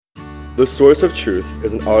The Source of Truth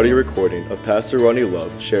is an audio recording of Pastor Ronnie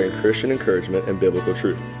Love sharing Christian encouragement and biblical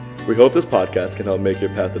truth. We hope this podcast can help make your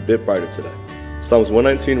path a bit brighter today. Psalms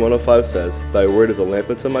 119:105 says, "Thy word is a lamp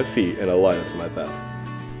unto my feet and a light unto my path."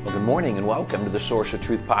 Well, good morning and welcome to the Source of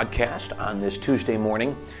Truth podcast on this Tuesday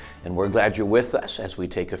morning. And we're glad you're with us as we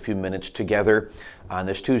take a few minutes together on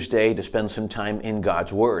this Tuesday to spend some time in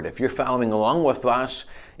God's Word. If you're following along with us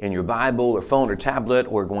in your Bible or phone or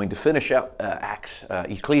tablet, we're going to finish up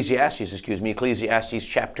Ecclesiastes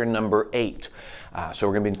chapter number 8. So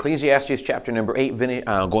we're going to be in Ecclesiastes chapter number 8,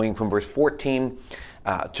 going from verse 14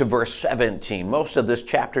 to verse 17. Most of this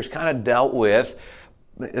chapter is kind of dealt with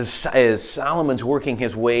as Solomon's working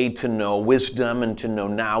his way to know wisdom and to know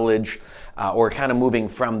knowledge, or kind of moving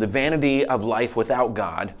from the vanity of life without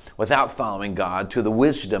God, without following God, to the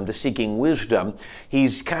wisdom, to seeking wisdom.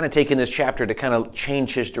 He's kind of taken this chapter to kind of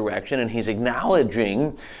change his direction, and he's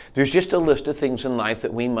acknowledging there's just a list of things in life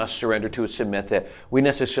that we must surrender to and submit that we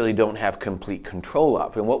necessarily don't have complete control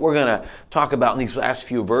of. And what we're going to talk about in these last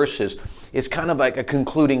few verses is kind of like a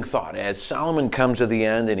concluding thought. As Solomon comes to the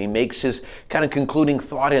end and he makes his kind of concluding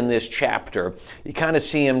thought in this chapter, you kind of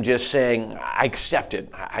see him just saying, I accept it.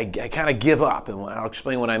 I kind of give up. And I'll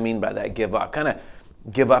explain what I mean by that give up. Kind of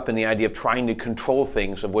give up in the idea of trying to control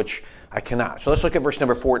things of which I cannot. So let's look at verse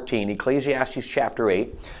number 14, Ecclesiastes chapter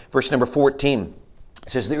 8, verse number 14. It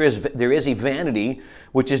says, there is a vanity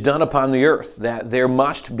which is done upon the earth, that there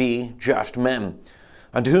must be just men.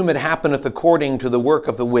 Unto whom it happeneth according to the work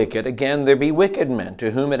of the wicked, again there be wicked men. To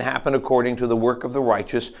whom it happened according to the work of the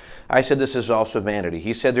righteous, I said this is also vanity.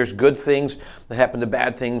 He said there's good things that happen to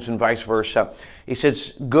bad things and vice versa. He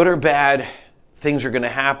says good or bad things are going to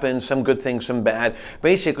happen, some good things, some bad.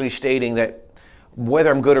 Basically stating that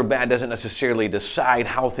whether I'm good or bad doesn't necessarily decide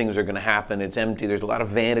how things are going to happen. It's empty. There's a lot of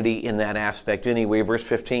vanity in that aspect. Anyway, verse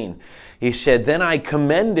 15, he said, Then I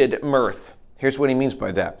commended mirth. Here's what he means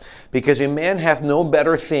by that. Because a man hath no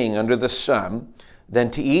better thing under the sun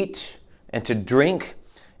than to eat and to drink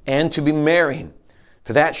and to be merry.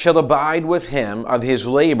 For that shall abide with him of his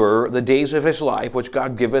labor the days of his life, which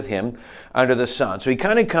God giveth him under the sun. So he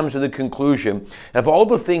kind of comes to the conclusion of all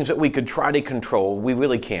the things that we could try to control, we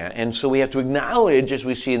really can't. And so we have to acknowledge, as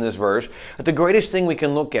we see in this verse, that the greatest thing we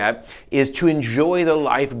can look at is to enjoy the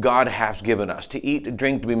life God has given us, to eat, to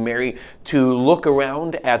drink, to be merry, to look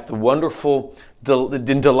around at the wonderful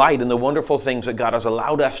delight in the wonderful things that God has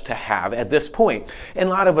allowed us to have at this point. And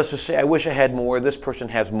a lot of us will say, I wish I had more, this person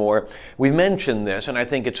has more. We mentioned this, and I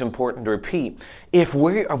think it's important to repeat. If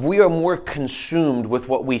we are more consumed with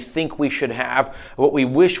what we think we should have, what we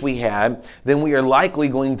wish we had, then we are likely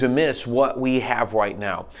going to miss what we have right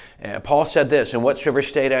now. Paul said this, in whatsoever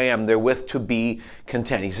state I am, therewith to be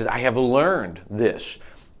content. He says, I have learned this.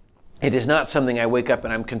 It is not something I wake up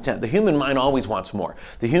and I'm content. The human mind always wants more.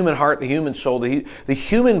 The human heart, the human soul, the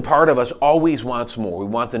human part of us always wants more. We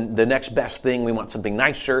want the next best thing. We want something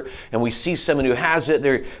nicer. And we see someone who has it.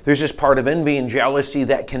 There's this part of envy and jealousy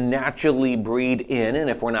that can naturally breed in. And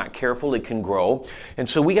if we're not careful, it can grow. And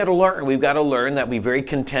so we got to learn. We've got to learn that we're very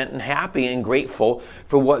content and happy and grateful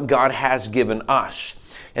for what God has given us.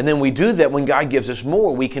 And then we do that when God gives us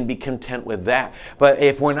more, we can be content with that. But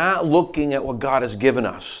if we're not looking at what God has given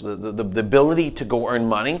us, the ability to go earn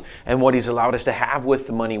money and what He's allowed us to have with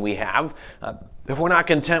the money we have, if we're not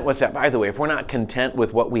content with that, by the way, if we're not content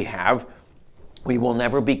with what we have, we will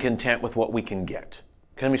never be content with what we can get.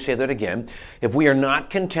 Let me say that again. If we are not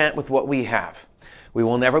content with what we have, we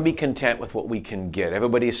will never be content with what we can get.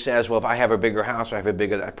 Everybody says, well, if I have a bigger house, or I have a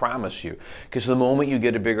bigger, I promise you. Because the moment you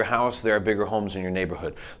get a bigger house, there are bigger homes in your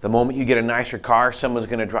neighborhood. The moment you get a nicer car, someone's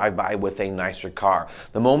going to drive by with a nicer car.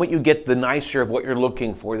 The moment you get the nicer of what you're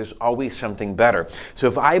looking for, there's always something better. So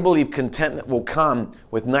if I believe contentment will come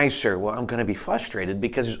with nicer, well, I'm going to be frustrated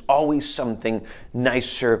because there's always something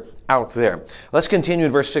nicer out there. Let's continue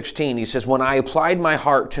in verse 16. He says, When I applied my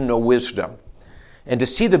heart to know wisdom, and to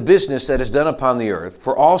see the business that is done upon the earth.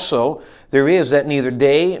 For also there is that neither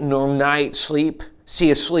day nor night seeth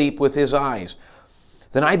sleep with his eyes.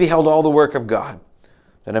 Then I beheld all the work of God,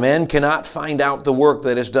 that a man cannot find out the work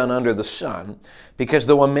that is done under the sun, because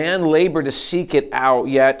though a man labor to seek it out,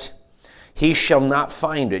 yet he shall not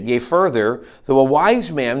find it. Yea, further, though a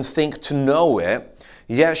wise man think to know it,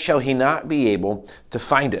 yet shall he not be able to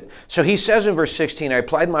find it. So he says in verse 16, I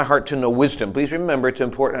applied my heart to know wisdom. Please remember, it's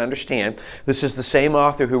important to understand, this is the same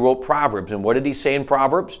author who wrote Proverbs. And what did he say in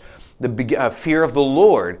Proverbs? The fear of the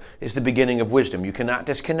Lord is the beginning of wisdom. You cannot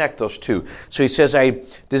disconnect those two. So he says, I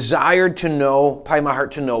desired to know, apply my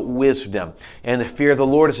heart to know wisdom. And the fear of the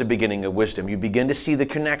Lord is the beginning of wisdom. You begin to see the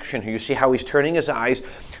connection here. You see how he's turning his eyes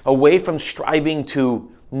away from striving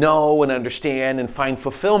to know and understand and find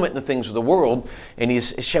fulfillment in the things of the world. And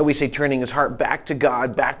he's, shall we say, turning his heart back to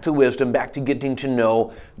God, back to wisdom, back to getting to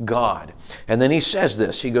know God. And then he says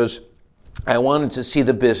this, he goes, I wanted to see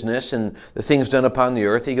the business and the things done upon the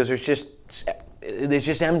earth. He goes, there's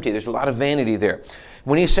just empty. There's a lot of vanity there.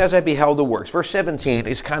 When he says, I beheld the works, verse 17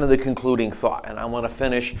 is kind of the concluding thought. And I want to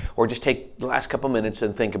finish or just take the last couple minutes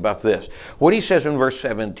and think about this. What he says in verse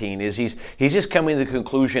 17 is he's just coming to the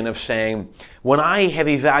conclusion of saying, when I have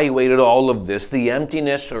evaluated all of this, the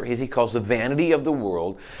emptiness, or as he calls the vanity of the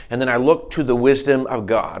world, and then I look to the wisdom of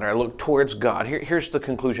God, or I look towards God, here's the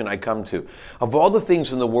conclusion I come to. Of all the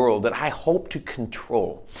things in the world that I hope to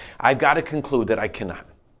control, I've got to conclude that I cannot.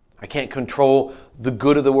 I can't control the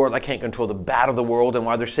good of the world. I can't control the bad of the world. And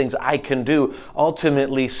while there's things I can do,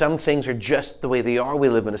 ultimately, some things are just the way they are. We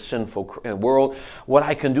live in a sinful world. What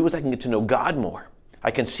I can do is I can get to know God more.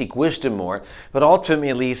 I can seek wisdom more. But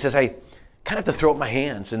ultimately, he says, I kind of have to throw up my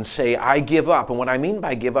hands and say, I give up. And what I mean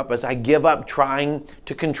by give up is I give up trying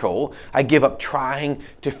to control. I give up trying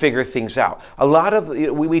to figure things out. A lot of,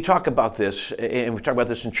 we talk about this, and we talk about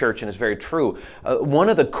this in church, and it's very true. One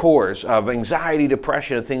of the cores of anxiety,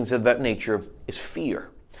 depression, and things of that nature is fear.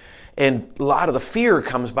 And a lot of the fear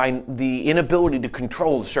comes by the inability to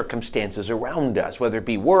control the circumstances around us, whether it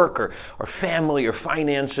be work or family or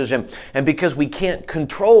finances. And because we can't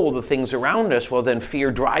control the things around us, well, then fear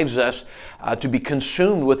drives us to be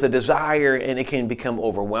consumed with a desire, and it can become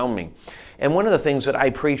overwhelming. And one of the things that I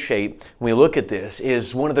appreciate when we look at this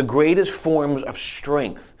is one of the greatest forms of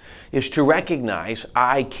strength is to recognize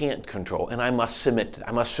I can't control and I must submit,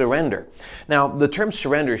 I must surrender. Now, the term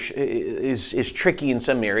surrender is tricky in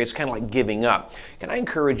some areas, kind of like giving up. Can I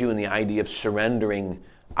encourage you in the idea of surrendering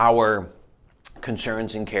our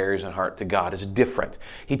concerns and cares and heart to God is different.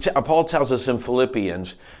 Paul tells us in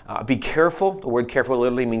Philippians, be careful. The word careful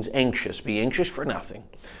literally means anxious. Be anxious for nothing,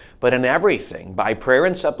 but in everything, by prayer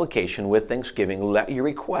and supplication with thanksgiving, let your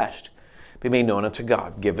request be made known unto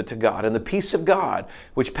God. Give it to God. And the peace of God,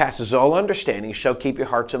 which passes all understanding, shall keep your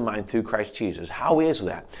hearts and mind through Christ Jesus. How is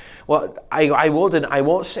that? Well, I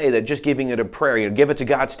won't say that just giving it a prayer, give it to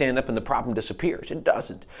God, stand up, and the problem disappears. It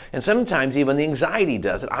doesn't. And sometimes even the anxiety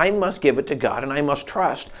does it. I must give it to God, and I must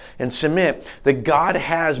trust and submit that God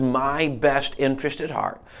has my best interest at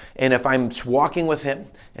heart. And if I'm walking with Him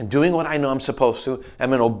and doing what I know I'm supposed to,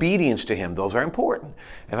 I'm in obedience to Him. Those are important.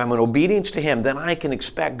 If I'm in obedience to Him, then I can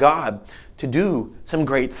expect God to do some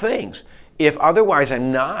great things. If otherwise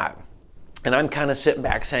I'm not, and I'm kind of sitting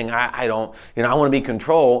back saying, I don't, I want to be in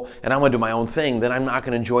control and I want to do my own thing, then I'm not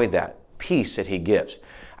going to enjoy that peace that He gives.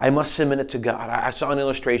 I must submit it to God. I saw an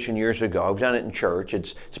illustration years ago. I've done it in church.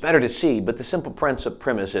 It's better to see, but the simple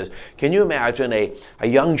premise is, can you imagine a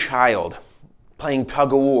young child playing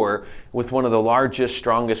tug of war with one of the largest,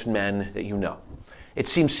 strongest men that you know? It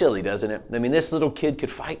seems silly, doesn't it? I mean, this little kid could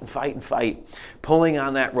fight and fight and fight, pulling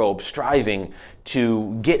on that rope, striving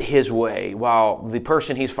to get his way, while the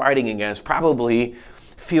person he's fighting against probably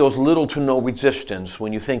feels little to no resistance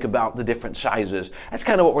when you think about the different sizes. That's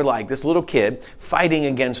kind of what we're like, this little kid fighting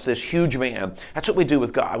against this huge man. That's what we do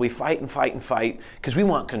with God. We fight and fight and fight because we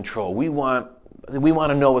want control. We want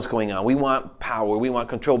to know what's going on. We want power. We want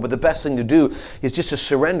control. But the best thing to do is just to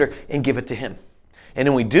surrender and give it to Him. And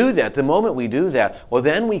when we do that, the moment we do that, well,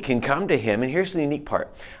 then we can come to Him. And here's the unique part.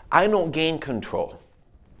 I don't gain control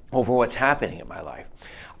over what's happening in my life.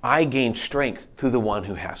 I gain strength through the one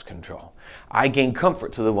who has control. I gain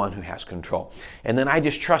comfort through the one who has control. And then I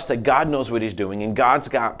just trust that God knows what He's doing, and God's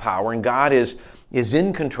got power, and God is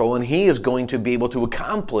in control, and He is going to be able to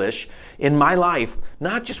accomplish in my life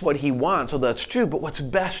not just what He wants, although that's true, but what's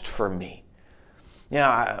best for me.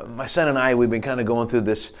 My son and I, we've been kind of going through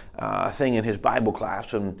this thing in his Bible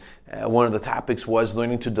class, and one of the topics was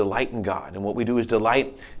learning to delight in God. And what we do is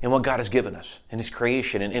delight in what God has given us, in His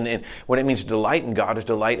creation. And what it means to delight in God is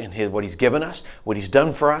delight in what He's given us, what He's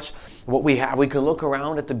done for us, what we have. We can look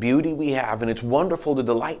around at the beauty we have, and it's wonderful to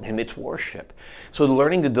delight in Him. It's worship. So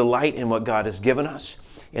learning to delight in what God has given us,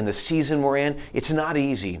 in the season we're in, it's not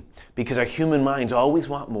easy because our human minds always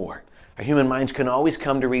want more. Our human minds can always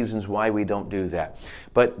come to reasons why we don't do that.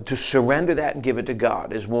 But to surrender that and give it to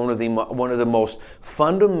God is one of the most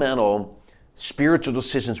fundamental spiritual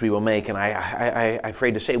decisions we will make. And I'm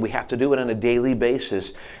afraid to say we have to do it on a daily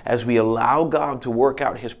basis as we allow God to work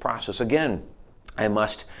out His process. Again, I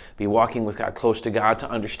must be walking with God, close to God, to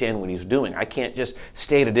understand what He's doing. I can't just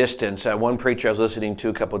stay at a distance. One preacher I was listening to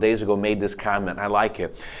a couple of days ago made this comment. I like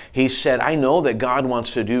it. He said, I know that God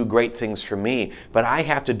wants to do great things for me, but I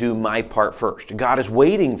have to do my part first. God is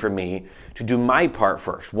waiting for me to do my part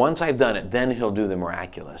first. Once I've done it, then He'll do the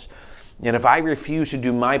miraculous. And if I refuse to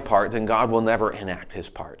do my part, then God will never enact his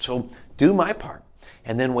part. So do my part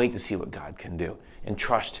and then wait to see what God can do, and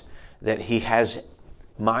trust that he has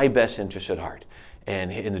my best interest at heart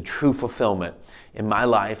and in the true fulfillment in my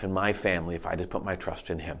life and my family if I just put my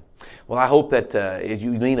trust in him. Well, I hope that as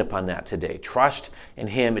you lean upon that today, trust in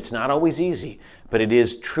him. It's not always easy, but it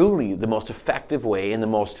is truly the most effective way and the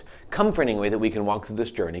most comforting way that we can walk through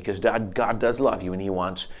this journey, because God does love you, and he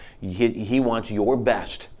wants your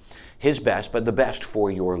best, his best, but the best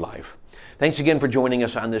for your life. Thanks again for joining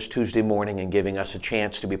us on this Tuesday morning and giving us a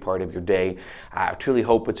chance to be part of your day. I truly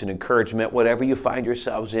hope it's an encouragement, whatever you find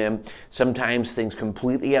yourselves in. Sometimes things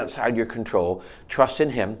completely outside your control. Trust in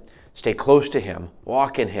him, stay close to him,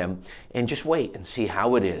 walk in him, and just wait and see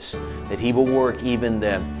how it is that he will work even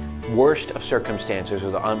the worst of circumstances or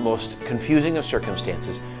the most confusing of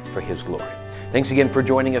circumstances for his glory. Thanks again for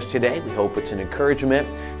joining us today. We hope it's an encouragement.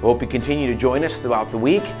 We hope you continue to join us throughout the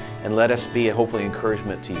week and let us be hopefully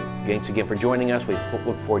encouragement to you. Thanks again for joining us. We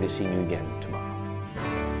look forward to seeing you again tomorrow.